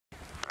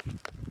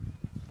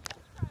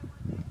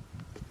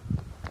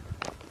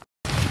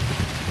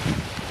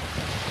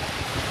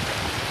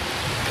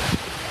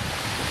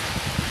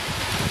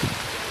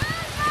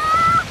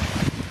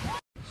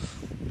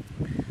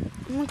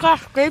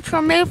Because grapes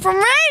are made from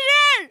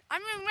raisins! I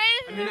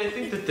mean, I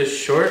think that the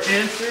short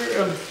answer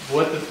of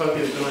what the fuck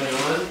is going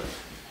on,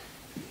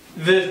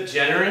 the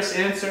generous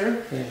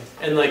answer,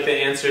 and like the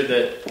answer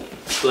that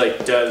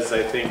like does,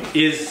 I think,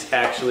 is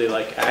actually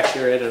like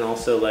accurate and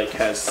also like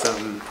has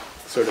some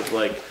sort of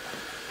like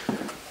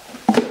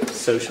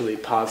socially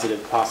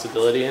positive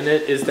possibility in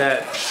it, is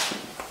that,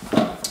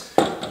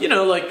 you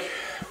know, like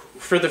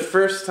for the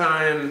first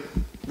time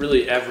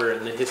really ever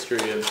in the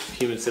history of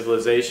human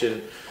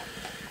civilization,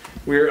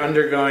 we're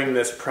undergoing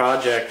this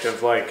project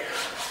of like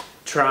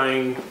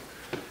trying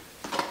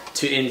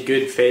to in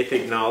good faith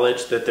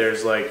acknowledge that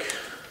there's like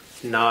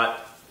not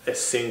a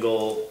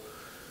single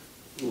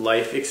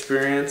life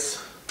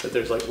experience, that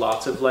there's like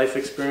lots of life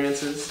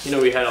experiences. You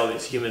know, we had all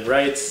these human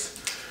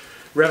rights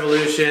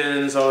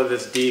revolutions, all of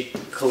this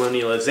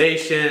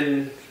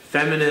decolonialization,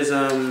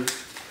 feminism,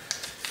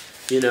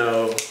 you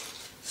know,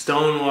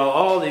 Stonewall,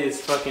 all these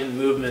fucking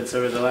movements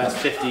over the last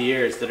 50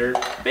 years that are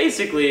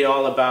basically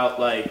all about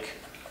like,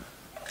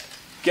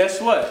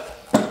 guess what?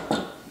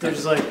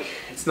 There's like,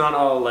 it's not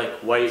all like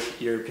white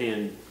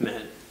European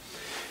men.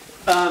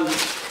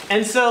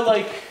 And so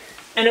like,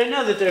 and I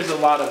know that there's a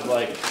lot of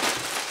like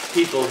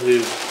people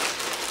who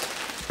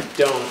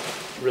don't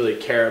really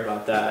care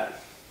about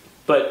that,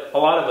 but a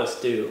lot of us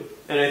do.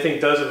 And I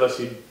think those of us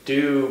who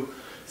do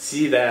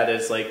see that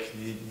as like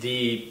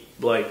the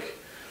like,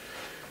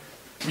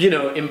 you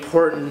know,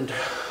 important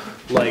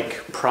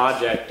like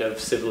project of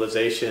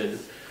civilization,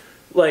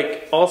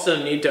 like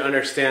also need to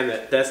understand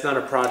that that's not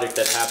a project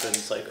that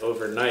happens like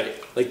overnight.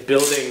 Like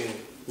building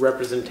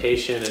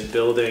representation and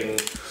building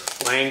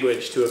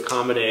language to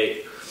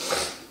accommodate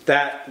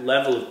that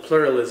level of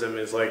pluralism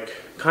is like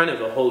kind of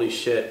a holy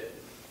shit.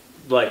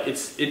 Like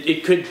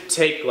it could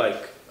take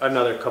like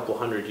another couple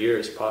hundred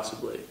years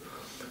possibly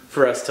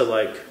for us to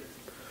like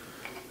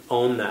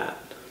own that,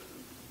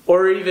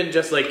 or even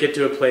just like get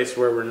to a place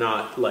where we're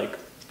not like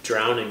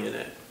drowning in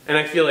it. And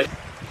I feel like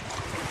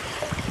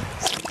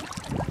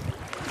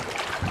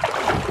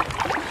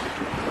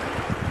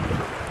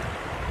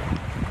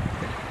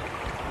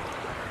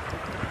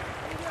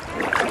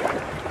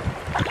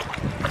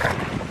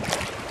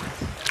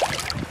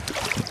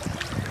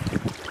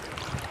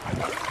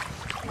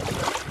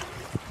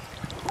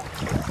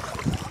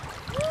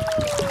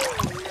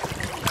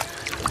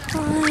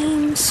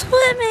I'm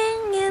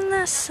swimming in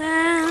the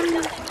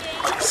sand,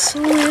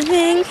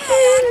 swimming in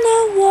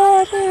the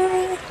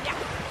water,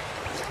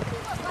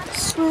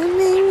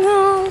 swimming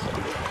all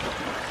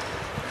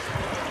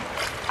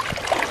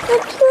the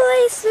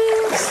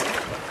places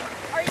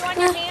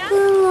that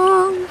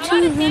belong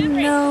to the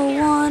no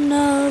one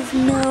of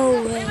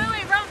nowhere.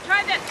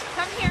 Try this.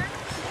 Come here,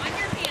 on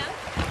your hand.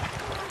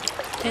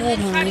 But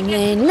I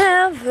may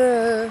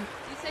never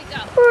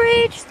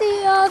reach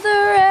the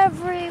other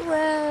every